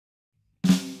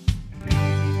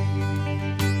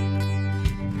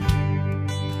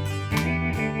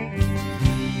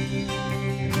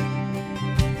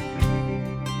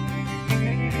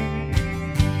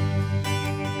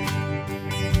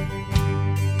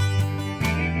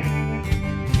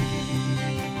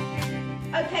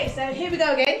Okay, so here we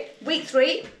go again, week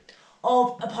 3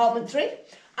 of apartment 3,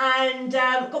 and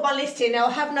got my list here. Now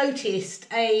I have noticed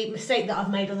a mistake that I've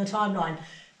made on the timeline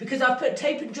because I've put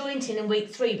tape and jointing in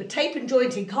week 3, but tape and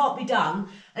jointing can't be done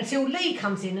until Lee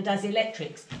comes in and does the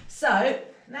electrics. So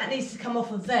that needs to come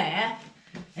off of there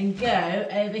and go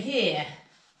over here.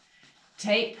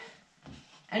 Tape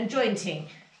and jointing.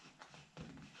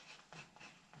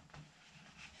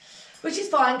 Which is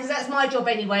fine because that's my job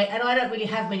anyway, and I don't really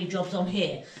have many jobs on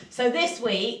here. So this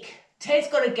week, Ted's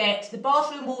got to get the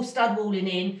bathroom wall stud walling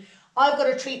in. I've got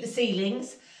to treat the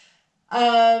ceilings,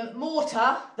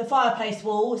 mortar the fireplace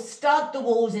wall, stud the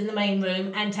walls in the main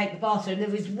room, and take the bathroom.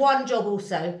 There is one job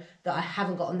also that I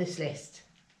haven't got on this list,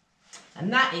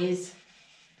 and that is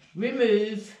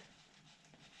remove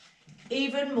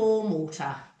even more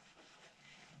mortar.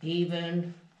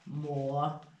 Even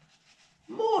more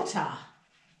mortar.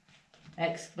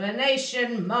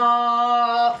 Explanation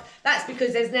mark. That's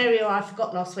because there's an area I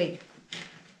forgot last week.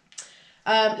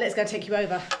 Let's go take you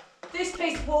over. This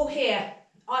piece of wall here,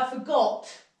 I forgot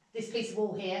this piece of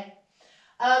wall here.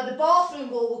 The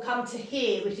bathroom wall will come to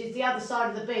here, which is the other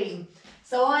side of the beam.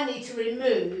 So I need to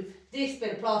remove this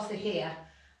bit of plaster here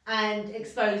and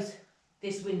expose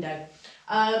this window.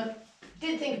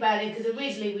 Didn't think about it because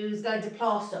originally we was going to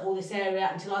plaster all this area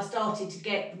until I started to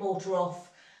get the mortar off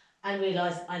and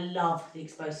realised I love the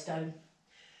exposed stone.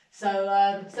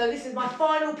 So this is my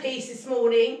final piece this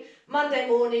morning, Monday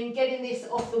morning, getting this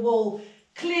off the wall,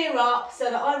 clear up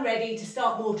so that I'm ready to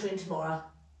start mortaring tomorrow.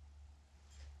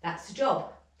 That's the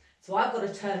job. So I've got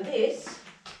to turn this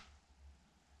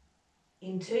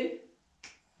into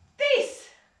this.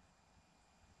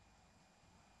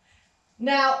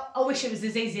 Now, I wish it was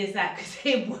as easy as that because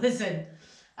it wasn't.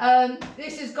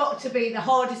 This has got to be the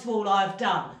hardest wall I've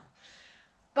done.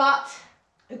 But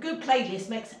a good playlist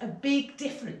makes a big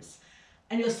difference.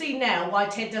 And you'll see now why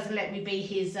Ted doesn't let me be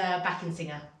his backing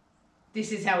singer.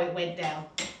 This is how it went down.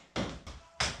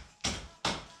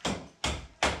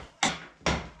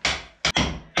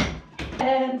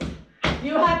 And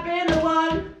you have been the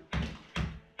one.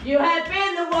 You have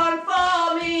been the one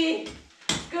for me.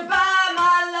 Goodbye,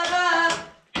 my lover.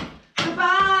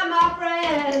 Goodbye, my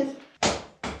friend.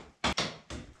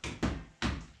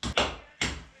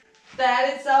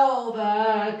 That it's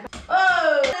over.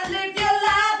 Oh, live your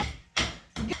life.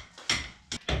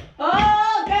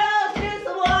 Oh, girls just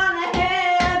wanna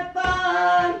have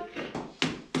fun.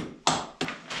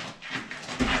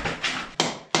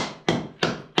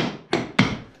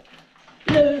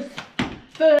 Loose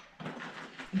foot.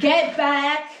 Get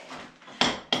back.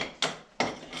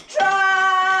 Try.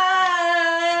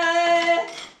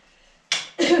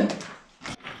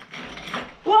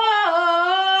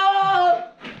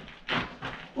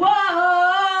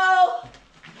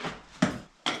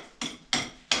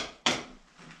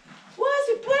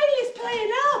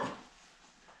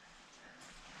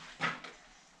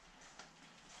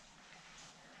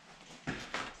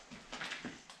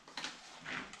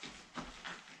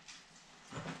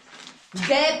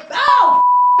 Get oh!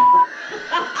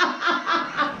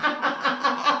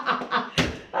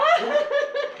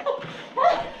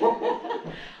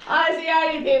 I was the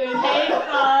only thing with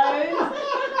headphones.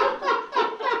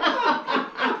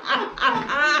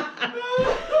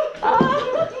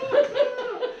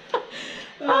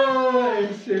 Oh,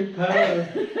 it's superb.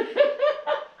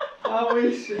 I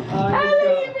wish I How long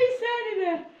have you been standing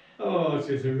there? Oh,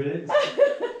 2 or 3 minutes.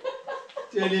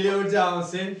 Doing a little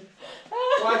dancing.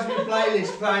 Why's my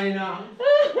playlist playing up?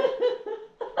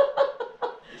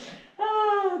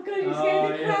 Oh, God, you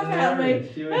scared the crap out of me.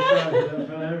 You were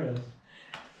hilarious.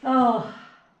 Oh,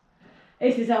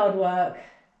 this is hard work.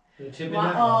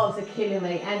 My arms Oh, are killing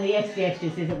me, and the SDF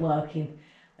just isn't working.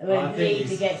 We need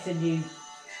to get some new.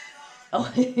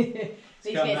 Oh, need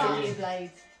to get some new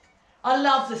blades. I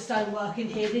love the stonework in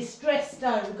here. This dressed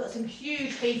stone. We've got some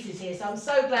huge pieces here, so I'm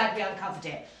so glad we uncovered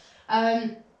it.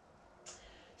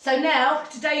 So now,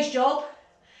 today's job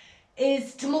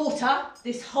is to mortar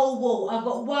this whole wall. I've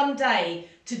got 1 day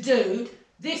to do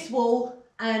this wall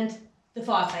and the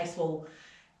fireplace wall.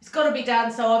 It's got to be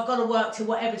done, so I've got to work till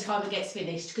whatever time it gets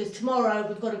finished, because tomorrow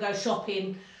we've got to go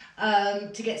shopping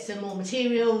to get some more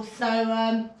materials. So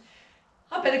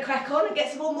I better crack on and get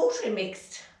some more mortaring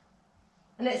mixed.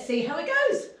 And let's see how it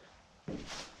goes.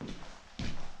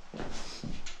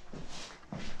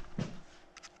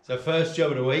 So first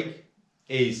job of the week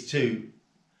is to,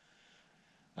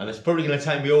 and it's probably going to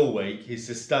take me all week, is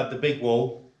to stud the big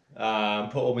wall,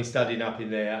 put all my studding up in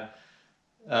there,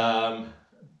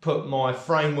 put my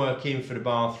framework in for the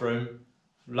bathroom,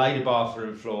 lay the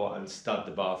bathroom floor and stud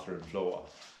the bathroom floor.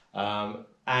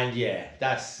 And yeah,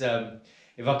 that's, it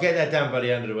if I get that done by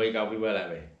the end of the week, I'll be well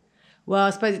happy. Well, I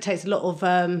suppose it takes a lot of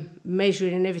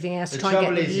measuring and everything else to try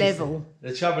and get the level.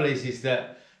 The trouble is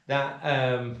that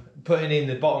putting in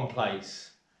the bottom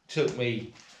plates took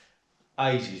me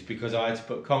ages because I had to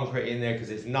put concrete in there because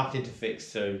there's nothing to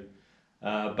fix to.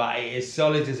 But it is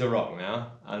solid as a rock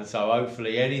now, and so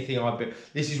hopefully anything I build.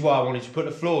 This is why I wanted to put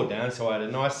the floor down, so I had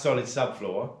a nice solid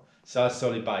subfloor, so a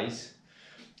solid base,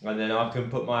 and then I can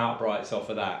put my uprights off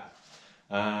of that.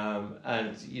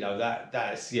 And you know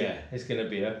that's it's gonna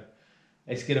be a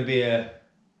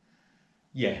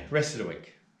rest of the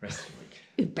week.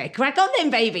 You better crack on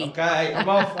then, baby. Okay, I'm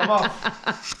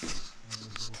off.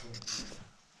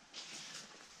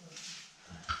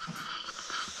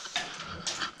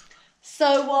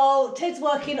 So while Ted's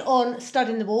working on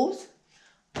studding the walls,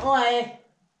 I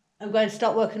am going to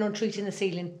start working on treating the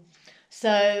ceiling.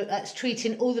 So that's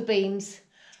treating all the beams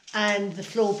and the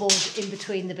floorboards in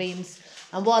between the beams.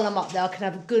 And while I'm up there, I can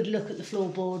have a good look at the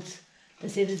floorboards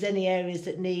and see if there's any areas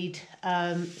that need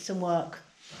some work,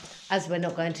 as we're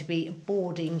not going to be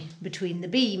boarding between the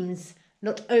beams,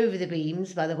 not over the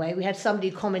beams, by the way. We had somebody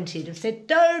who commented and said,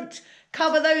 don't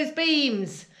cover those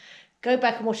beams. Go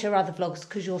back and watch our other vlogs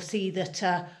because you'll see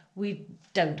that we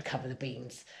don't cover the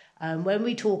beams. When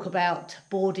we talk about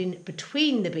boarding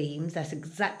between the beams, that's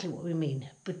exactly what we mean,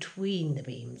 between the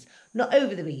beams, not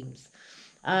over the beams.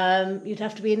 You'd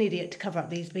have to be an idiot to cover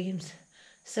up these beams.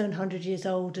 700 years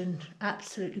old and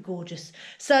absolutely gorgeous.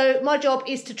 So my job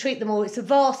is to treat them all. It's a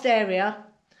vast area,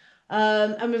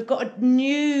 and we've got a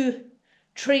new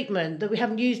treatment that we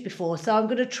haven't used before. So I'm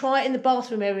going to try it in the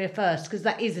bathroom area first because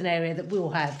that is an area that will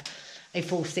have a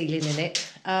full ceiling in it.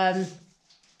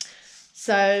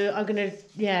 So I'm going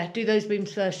to do those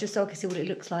beams first just so I can see what it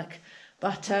looks like.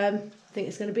 But I think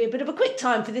it's going to be a bit of a quick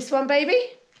time for this one, baby.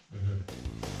 Mm-hmm.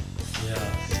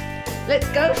 Yeah. Let's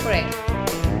go for it.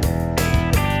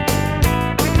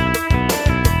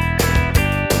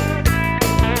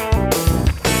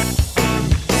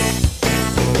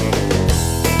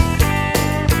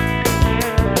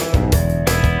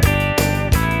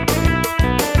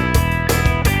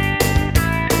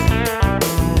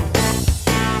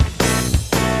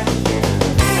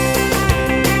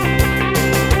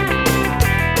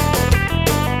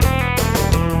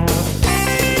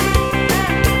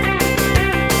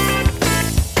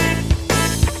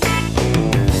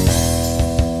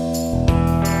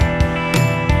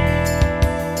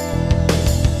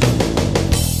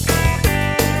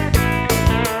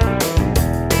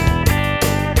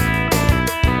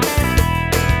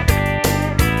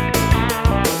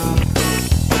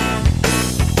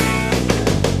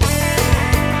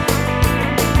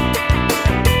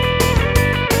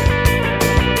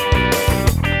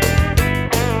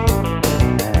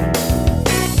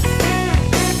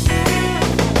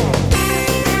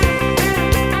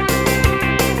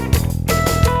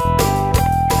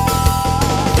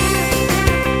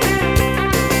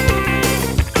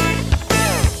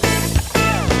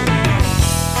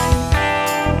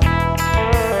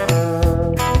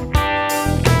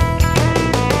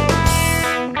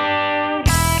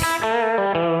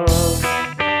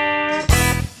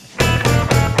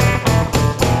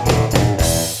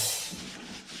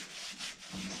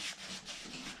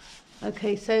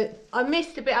 Okay, so I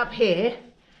missed a bit up here.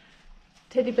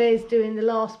 Teddy Bear's doing the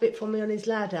last bit for me on his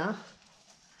ladder,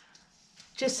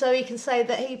 just so he can say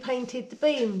that he painted the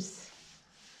beams.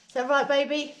 Is that right,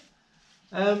 baby?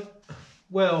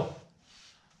 Well,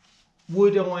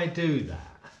 would I do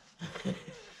that?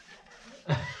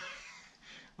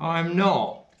 I'm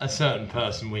not a certain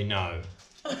person we know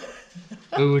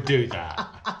who would do that.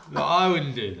 No, I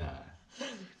wouldn't do that.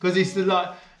 Because it's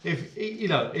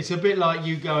it's a bit like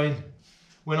you going,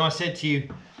 when I said to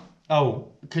you, oh,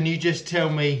 can you just tell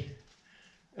me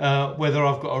whether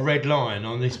I've got a red line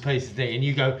on this piece of thing? And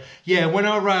you go, yeah, when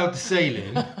I railed the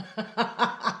ceiling,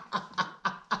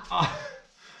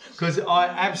 because I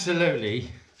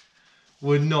absolutely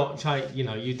would not take,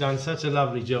 you've done such a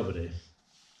lovely job of this.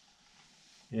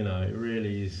 It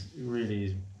really is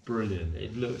brilliant.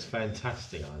 It looks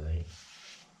fantastic, I think.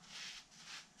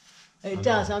 It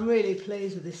does. I'm really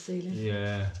pleased with this ceiling.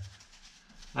 Yeah.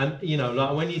 And,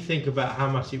 like when you think about how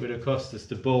much it would have cost us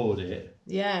to board it.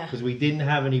 Yeah. Because we didn't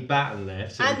have any batten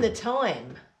left. So and the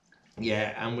time.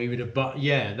 Yeah, and we would have,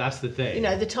 that's the thing.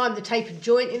 The time, the tape and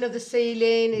jointing of the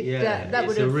ceiling. That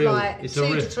would have 2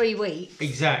 to 3 weeks.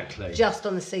 Exactly. Just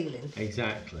on the ceiling.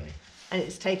 Exactly. And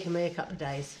it's taken me a couple of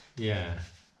days. Yeah.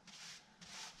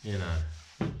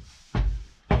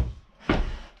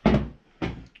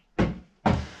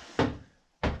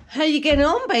 How you getting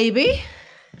on, baby?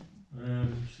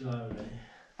 Slowly.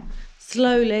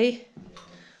 Slowly?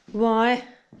 Why?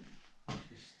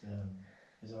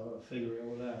 figure it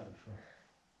all out before.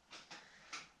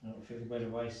 I don't think where the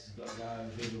waste has got to go,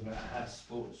 figure about how to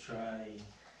sports tray.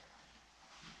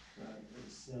 So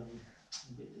it's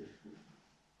a bit difficult.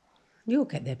 You'll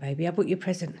get there, baby. I bought you a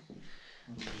present.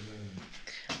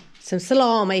 Some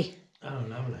salami. Oh,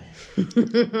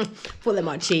 lovely. Thought that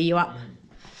might cheer you up.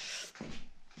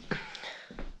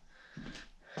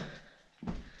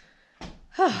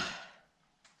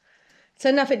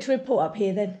 So nothing to report up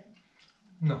here then?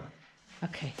 No.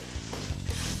 Okay.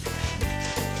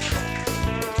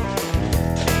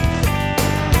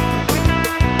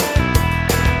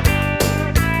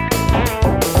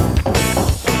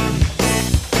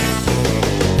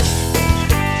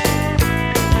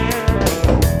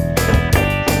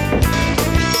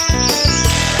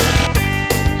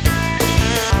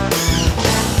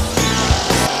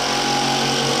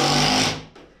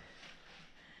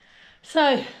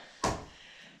 So,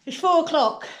 it's 4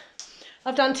 o'clock.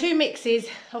 I've done 2 mixes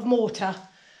of mortar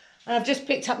and I've just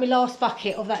picked up my last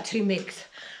bucket of that 2 mix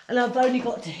and I've only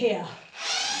got to here.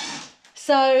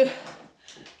 So,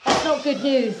 that's not good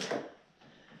news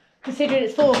considering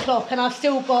it's 4 o'clock and I've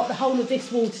still got the whole of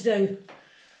this wall to do,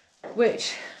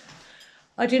 which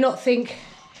I do not think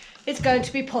it's going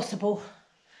to be possible.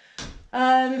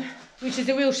 Which is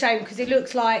a real shame because it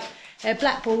looks like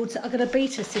blackboards are going to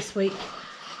beat us this week.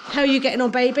 How are you getting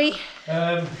on, baby?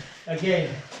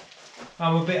 Again,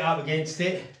 I'm a bit up against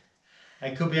it.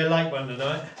 It could be a late one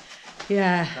tonight.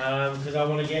 Yeah. Because I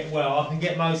want to get, well, I can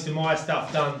get most of my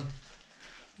stuff done.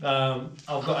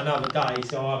 I've got another day,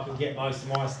 so I can get most of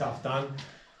my stuff done.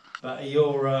 But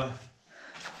you're up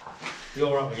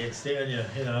against it, aren't you?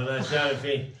 You know, that's the only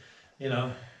thing, you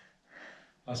know.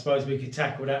 I suppose we could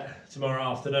tackle that tomorrow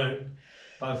afternoon,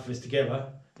 both of us together,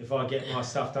 if I get my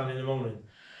stuff done in the morning.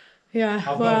 Yeah,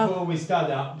 I've got to put all my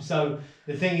stud up, so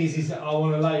the thing is that I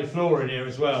want to lay the floor in here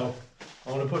as well.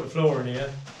 I want to put the floor in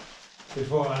here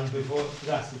before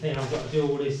that's the thing, I've got to do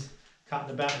all this, cut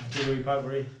the back, jewellery,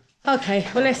 pottery. Okay,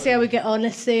 well let's see how we get on.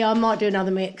 Let's see, I might do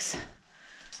another mix.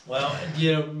 Well,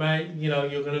 mate, you know,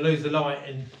 you're going to lose the light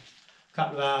in a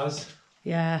couple of hours.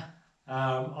 Yeah.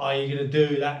 Are you going to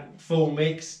do that full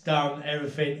mix, done,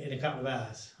 everything in a couple of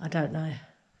hours? I don't know.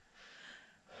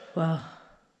 Well,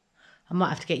 I might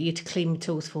have to get you to clean my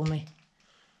tools for me.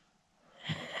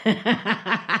 Always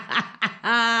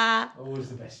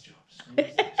the best jobs. Always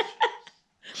the best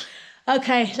jobs.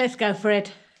 Okay, let's go, Fred.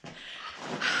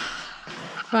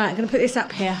 Right, I'm going to put this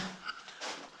up here.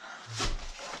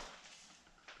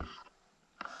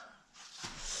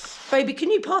 Baby,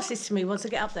 can you pass this to me once I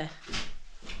get up there?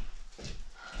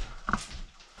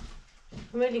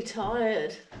 I'm really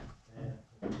tired. Yeah.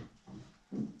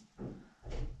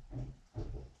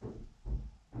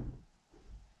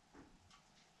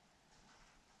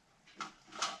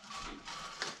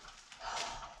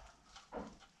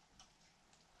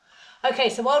 Okay,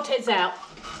 so while Ted's out,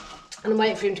 and I'm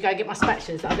waiting for him to go get my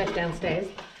spatulas that I've left downstairs,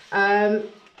 have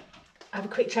a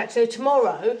quick chat. So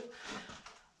tomorrow,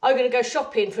 I'm going to go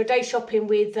shopping for a day shopping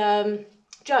with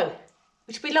Joe,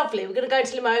 which will be lovely. We're going to go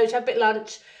to Limoges, have a bit of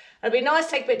lunch. It'll be nice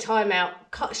to take a bit of time out.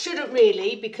 Shouldn't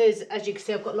really, because as you can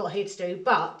see, I've got a lot here to do,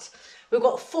 but we've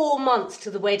got 4 months to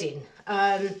the wedding.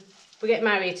 We get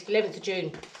married 11th of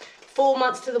June. 4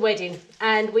 months to the wedding,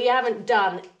 and we haven't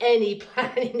done any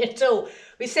planning at all.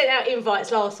 We sent out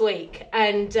invites last week,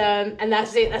 and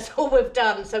that's it. That's all we've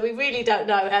done. So we really don't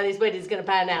know how this wedding's going to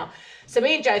pan out. So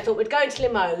me and Joe thought we'd go into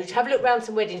Limoges, have a look around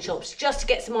some wedding shops, just to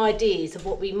get some ideas of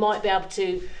what we might be able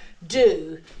to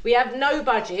do. We have no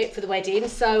budget for the wedding,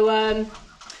 so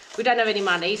we don't have any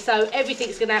money. So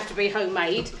everything's going to have to be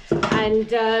homemade.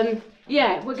 And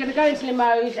yeah, we're going to go into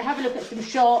Limoges, have a look at some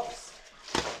shops,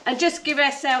 and just give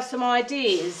ourselves some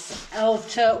ideas of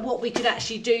what we could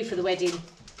actually do for the wedding.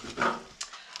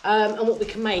 And what we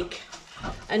can make.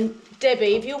 And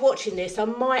Debbie, if you're watching this, I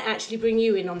might actually bring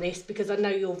you in on this because I know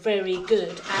you're very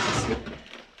good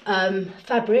at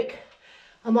fabric.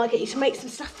 I might get you to make some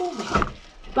stuff for me.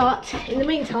 But in the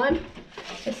meantime,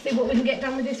 let's see what we can get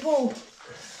done with this wall.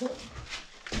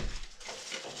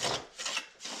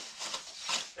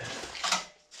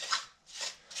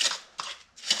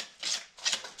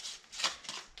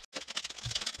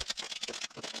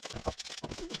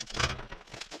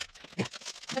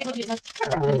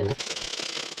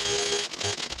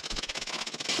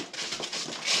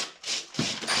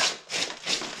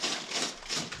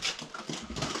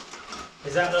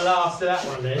 Is that the last of that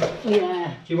one then?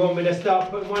 Yeah. Do you want me to start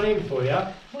putting one in for you?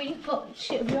 Well, you've got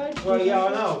shit of your own. Well, yeah, I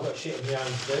know I've got shit of my own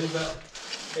to do, but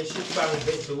it's just throwing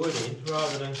bits of wood in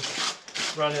rather than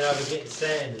running over getting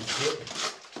sand and shit.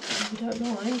 I don't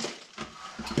mind.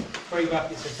 3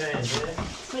 buckets of sand, yeah?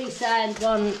 3 sand,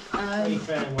 1. 3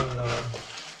 sand, 1 lime.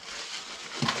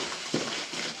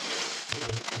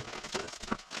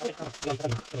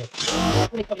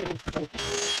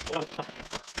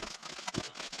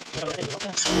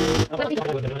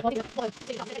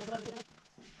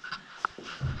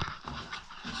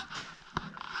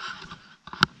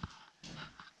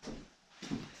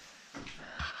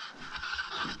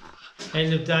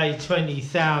 End of day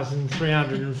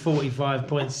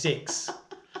 20,345.6.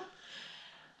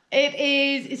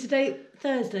 It's today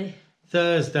Thursday.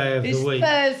 Thursday of the week.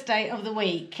 It's Thursday of the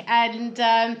week. And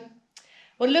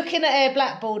we're looking at our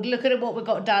blackboard, looking at what we've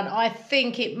got done. I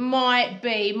think it might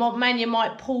be, Manya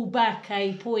might pull back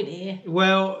a point here.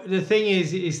 Well, the thing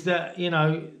is that, you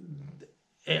know,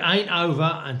 it ain't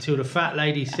over until the fat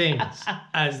lady sings,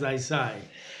 as they say.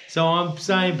 So I'm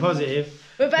saying positive.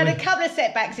 We've had a couple of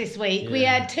setbacks this week. Yeah. We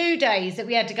had 2 days that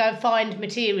we had to go and find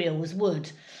materials,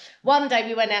 wood. One day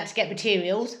we went out to get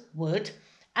materials, wood,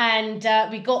 and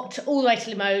we got all the way to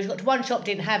Limoges, got to one shop,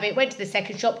 didn't have it, went to the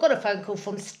second shop, got a phone call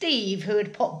from Steve, who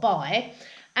had popped by,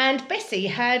 and Bessie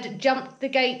had jumped the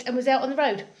gate and was out on the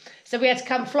road. So we had to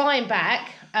come flying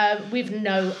back with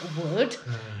no wood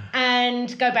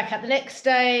and go back up the next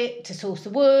day to source the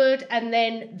wood. And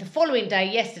then the following day,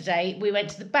 yesterday, we went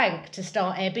to the bank to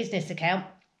start our business account.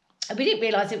 And we didn't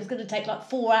realise it was going to take like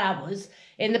 4 hours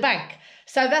in the bank.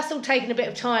 So that's all taken a bit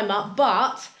of time up,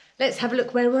 but let's have a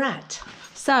look where we're at.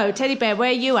 So, Teddy Bear,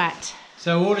 where are you at?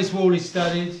 So all this wall is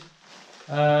studded.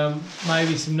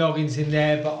 Maybe some noggins in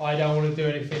there, but I don't want to do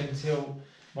anything until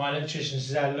my electrician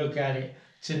has had a look at it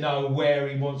to know where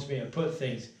he wants me to put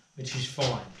things, which is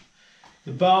fine.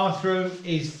 The bathroom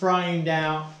is framed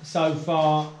out so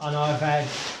far, and I've had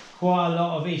quite a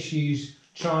lot of issues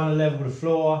trying to level the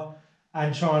floor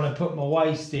and trying to put my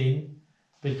waste in,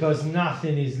 because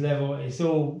nothing is level. It's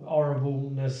all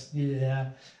horribleness. Yeah,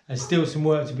 there's still some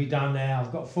work to be done there.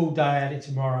 I've got a full day at it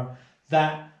tomorrow.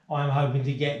 That I'm hoping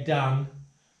to get done,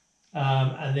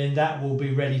 and then that will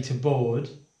be ready to board.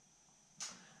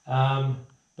 But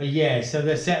yeah, so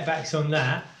there's setbacks on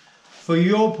that. For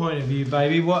your point of view,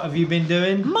 baby, what have you been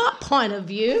doing? My point of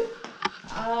view?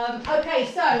 Okay,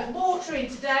 so watering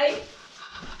today.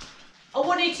 I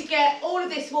wanted to get all of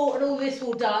this wall and all this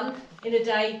wall done in a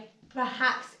day.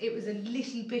 Perhaps it was a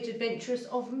little bit adventurous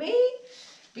of me,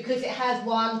 because it has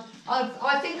one.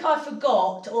 I think I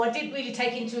forgot, or I didn't really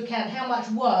take into account how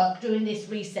much work doing this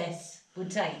recess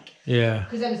would take. Yeah.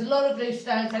 Because there was a lot of loose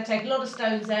stones. I'd take a lot of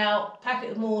stones out, pack it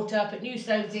with mortar, put new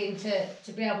stones in to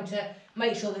be able to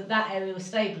make sure that that area was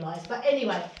stabilised. But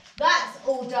anyway, that's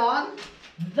all done.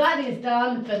 That is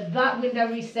done, but that window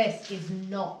recess is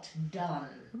not done.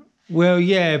 Well,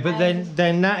 yeah, but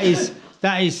then that is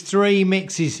 3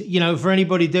 mixes. You know, for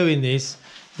anybody doing this,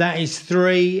 that is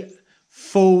 3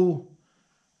 full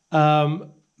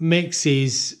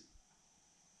mixes.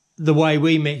 The way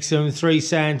we mix them, 3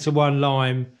 sand to 1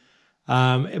 lime,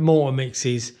 mortar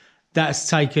mixes. That's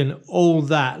taken all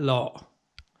that lot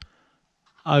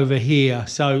over here.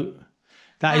 So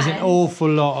that is an awful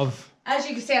lot of. As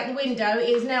you can see out the window, it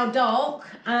is now dark,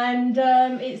 and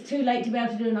it's too late to be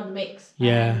able to do another mix.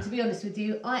 Yeah. To be honest with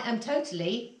you, I am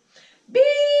totally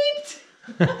beeped.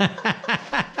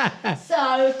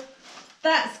 So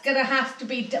that's going to have to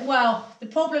be, well, the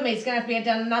problem is it's going to have to be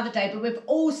done another day, but we've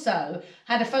also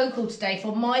had a phone call today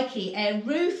for Mikey, our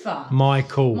roofer.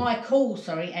 Michael,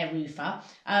 sorry, our roofer.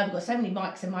 We've got so many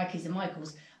Mikes and Mikeys and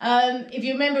Michaels. If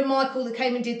you remember Michael that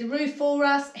came and did the roof for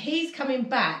us, he's coming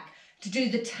back to do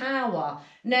the tower.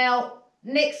 Now,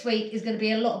 next week is going to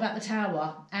be a lot about the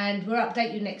tower, and we'll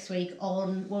update you next week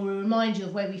on, well, we'll remind you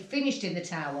of where we finished in the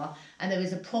tower, and there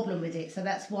was a problem with it. So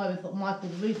that's why we've got Michael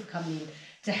the roofer coming in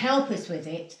to help us with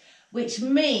it, which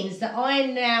means that I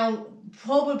now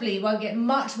probably won't get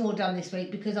much more done this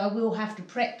week, because I will have to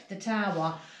prep the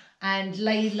tower and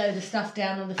lay a load of stuff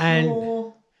down on the floor.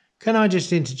 And can I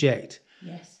just interject?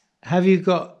 Yes. Have you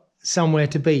got somewhere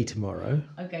to be tomorrow?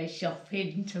 I go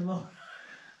shopping tomorrow.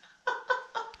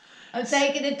 I'm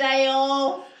taking a day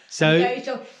off. So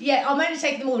yeah, I'm only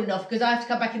taking the morning off because I have to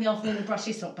come back in the afternoon and brush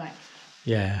this lot back.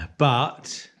 Yeah,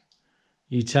 but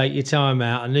you take your time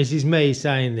out, and this is me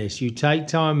saying this. You take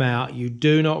time out. You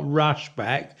do not rush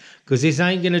back, because this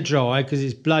ain't going to dry, because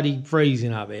it's bloody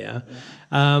freezing up here.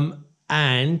 Yeah.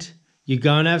 And you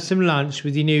go and have some lunch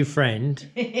with your new friend.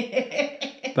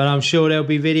 But I'm sure there'll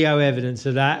be video evidence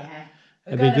of that.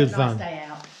 Yeah. It'll be good fun. Day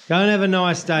out. Go and have a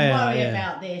nice day out. Worry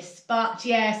about this, but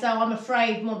yeah. So I'm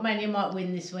afraid Mania might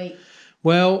win this week.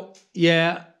 Well,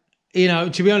 yeah. You know,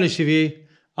 to be honest with you,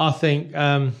 I think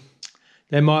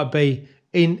there might be,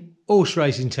 in horse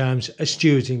racing terms, a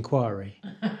steward's inquiry.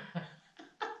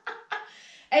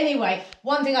 Anyway,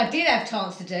 one thing I did have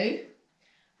chance to do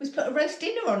was put a roast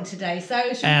dinner on today. So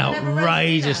should we have a roast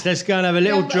Outrageous. dinner? Let's go and have a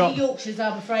little drop. Yorkshires,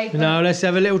 I'm afraid. No, let's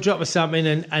have a little drop of something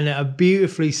and a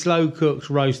beautifully slow cooked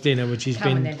roast dinner, which he's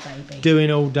been doing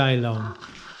all day long.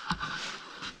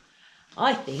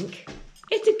 I think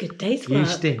it's a good day's work. You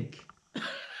stink.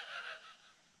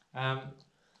 I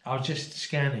was just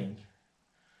scanning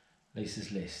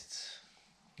Lesa's lists.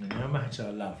 And how much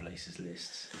I love Lesa's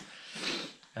lists.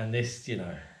 And this, you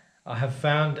know,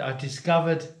 I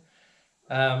discovered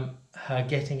her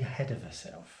getting ahead of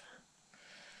herself.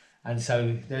 And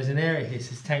so there's an area here that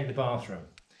says tank the bathroom.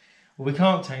 Well, we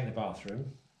can't tank the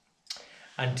bathroom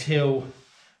until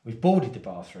we've boarded the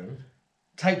bathroom,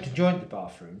 taped and joined the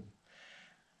bathroom,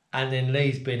 and then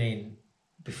Lee's been in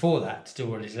before that to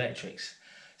do all his electrics.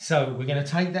 So we're going to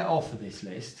take that off of this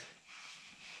list.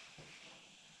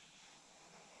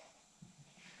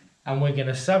 And we're going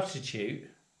to substitute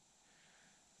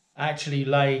actually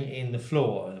laying in the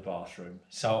floor of the bathroom.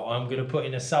 So I'm going to put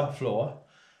in a subfloor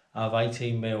of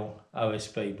 18mm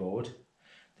OSB board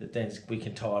that then we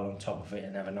can tile on top of it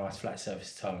and have a nice flat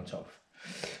surface to tile on top of.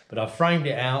 But I've framed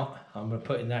it out. I'm going to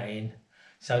put that in.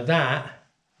 So that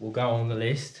will go on the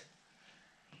list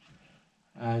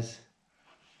as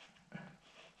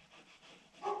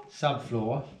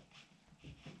subfloor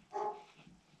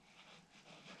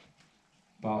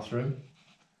bathroom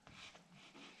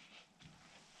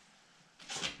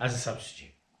as a substitute.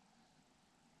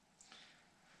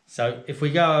 So if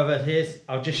we go over here,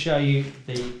 I'll just show you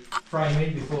the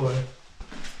framing before.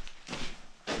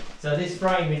 So this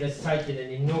framing has taken an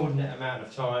inordinate amount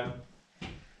of time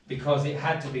because it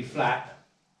had to be flat,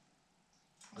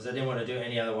 because I didn't want to do it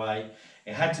any other way.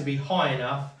 It had to be high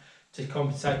enough to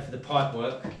compensate for the pipe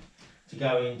work to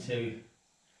go into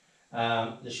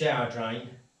the shower drain,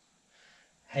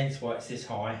 hence why it's this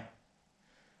high,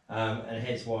 and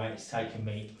hence why it's taken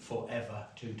me forever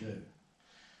to do,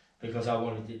 because I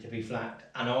wanted it to be flat,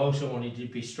 and I also wanted it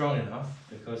to be strong enough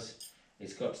because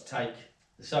it's got to take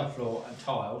the subfloor and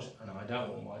tiles, and I don't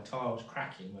want my tiles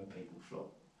cracking when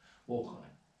people walk on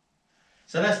it.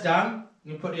 So that's done.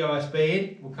 You can put the OSB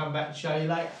in. We'll come back and show you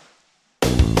later.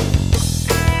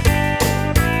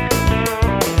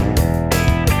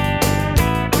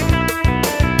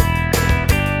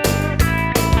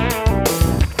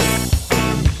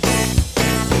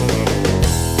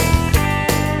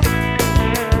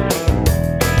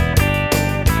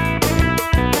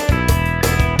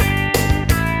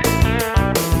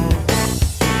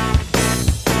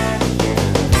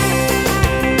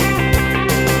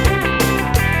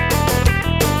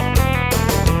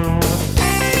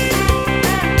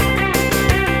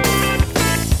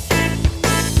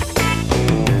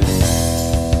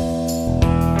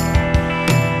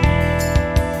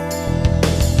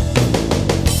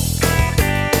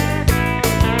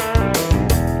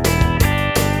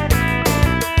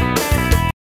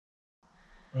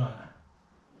 Right,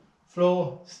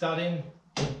 floor, studding,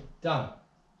 done.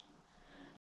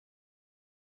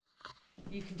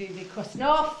 You can do the crossing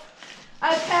off.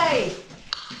 Okay,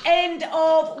 end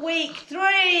of week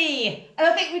 3. And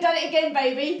I think we've done it again,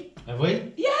 baby. Have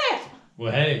we? Yeah.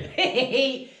 Well,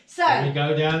 hey. So, can we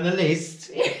go down the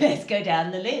list? Let's go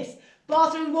down the list.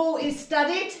 Bathroom wall is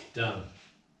studded. Done.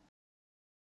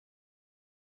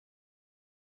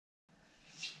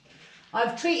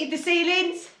 I've treated the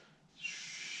ceilings.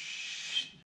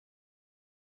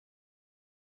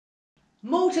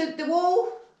 Mortared the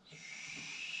wall.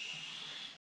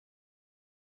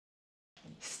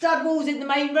 Stud walls in the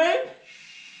main room.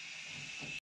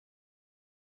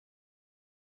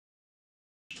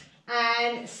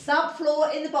 And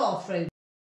subfloor in the bathroom.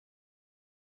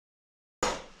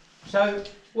 So,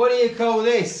 what do you call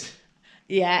this?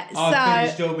 Yeah,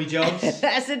 I've finished all my jobs.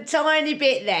 That's a tiny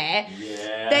bit there.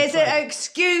 Yeah. There's an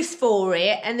excuse for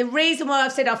it, and the reason why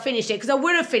I've said I finished it, because I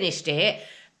would have finished it,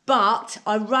 but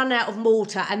I run out of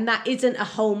mortar, and that isn't a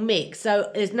whole mix. So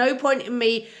there's no point in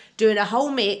me doing a whole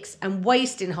mix and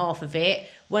wasting half of it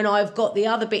when I've got the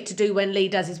other bit to do when Lee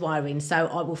does his wiring. So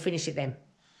I will finish it then.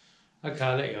 Okay,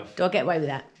 I'll let you off. Do I get away with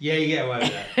that? Yeah, you get away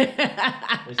with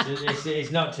that.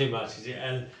 it's not too much, is it?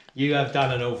 And you have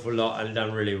done an awful lot and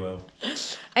done really well.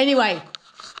 Anyway,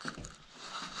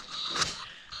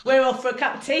 we're off for a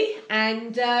cup of tea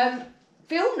and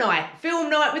film night. Film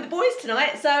night with the boys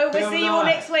tonight. So we'll see you all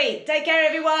next week. Take care,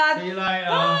 everyone. See you later.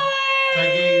 Bye. Take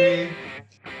it easy.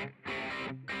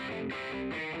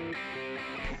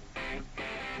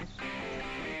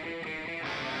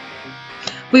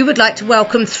 We would like to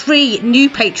welcome 3 new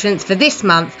patrons for this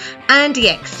month: Andy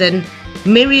Exton,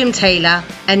 Miriam Taylor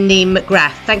and Neem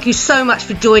McGrath. Thank you so much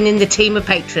for joining the team of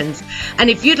patrons. And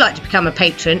if you'd like to become a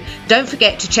patron, don't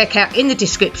forget to check out in the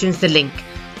descriptions the link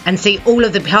and see all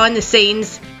of the behind the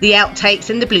scenes, the outtakes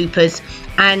and the bloopers,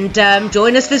 and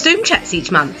join us for Zoom chats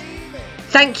each month.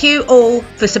 Thank you all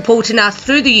for supporting us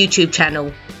through the YouTube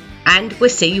channel, and we'll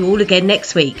see you all again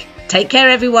next week. Take care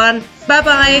everyone. Bye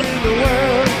bye.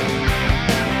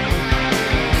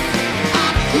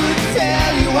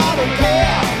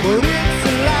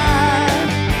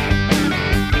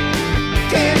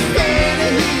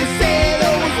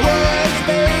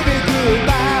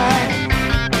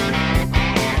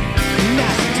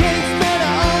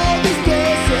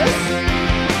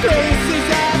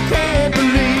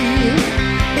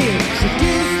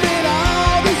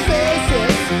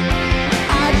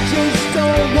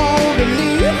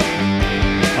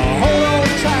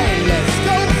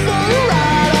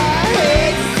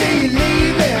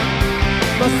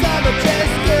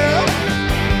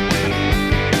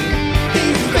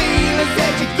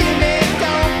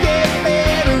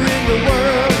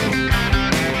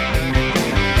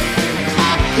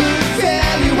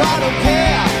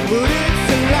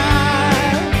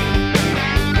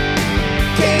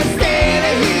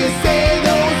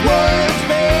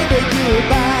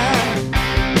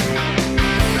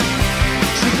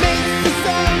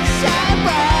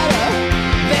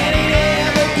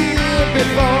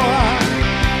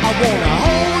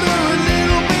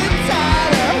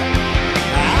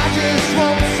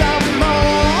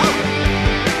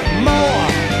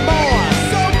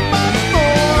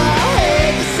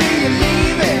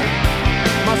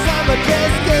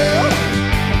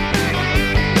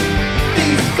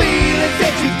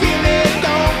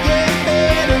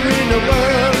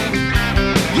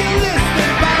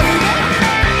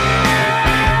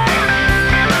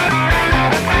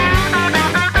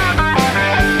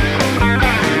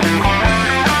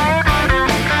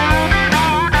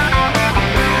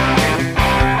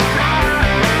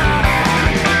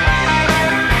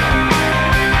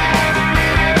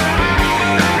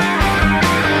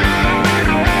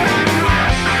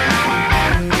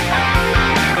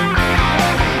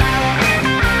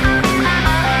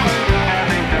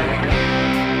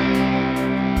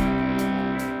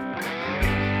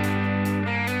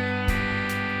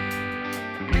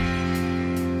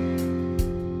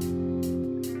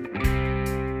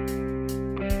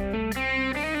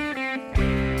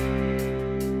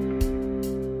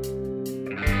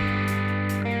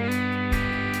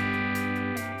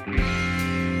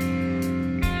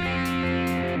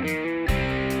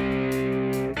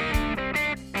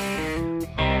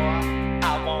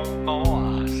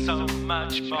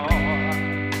 Much more.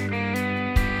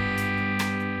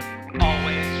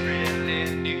 Always really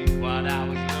knew what I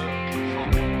was looking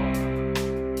for.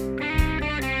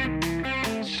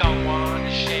 Someone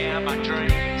to share my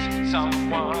dreams,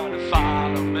 someone to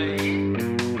follow me.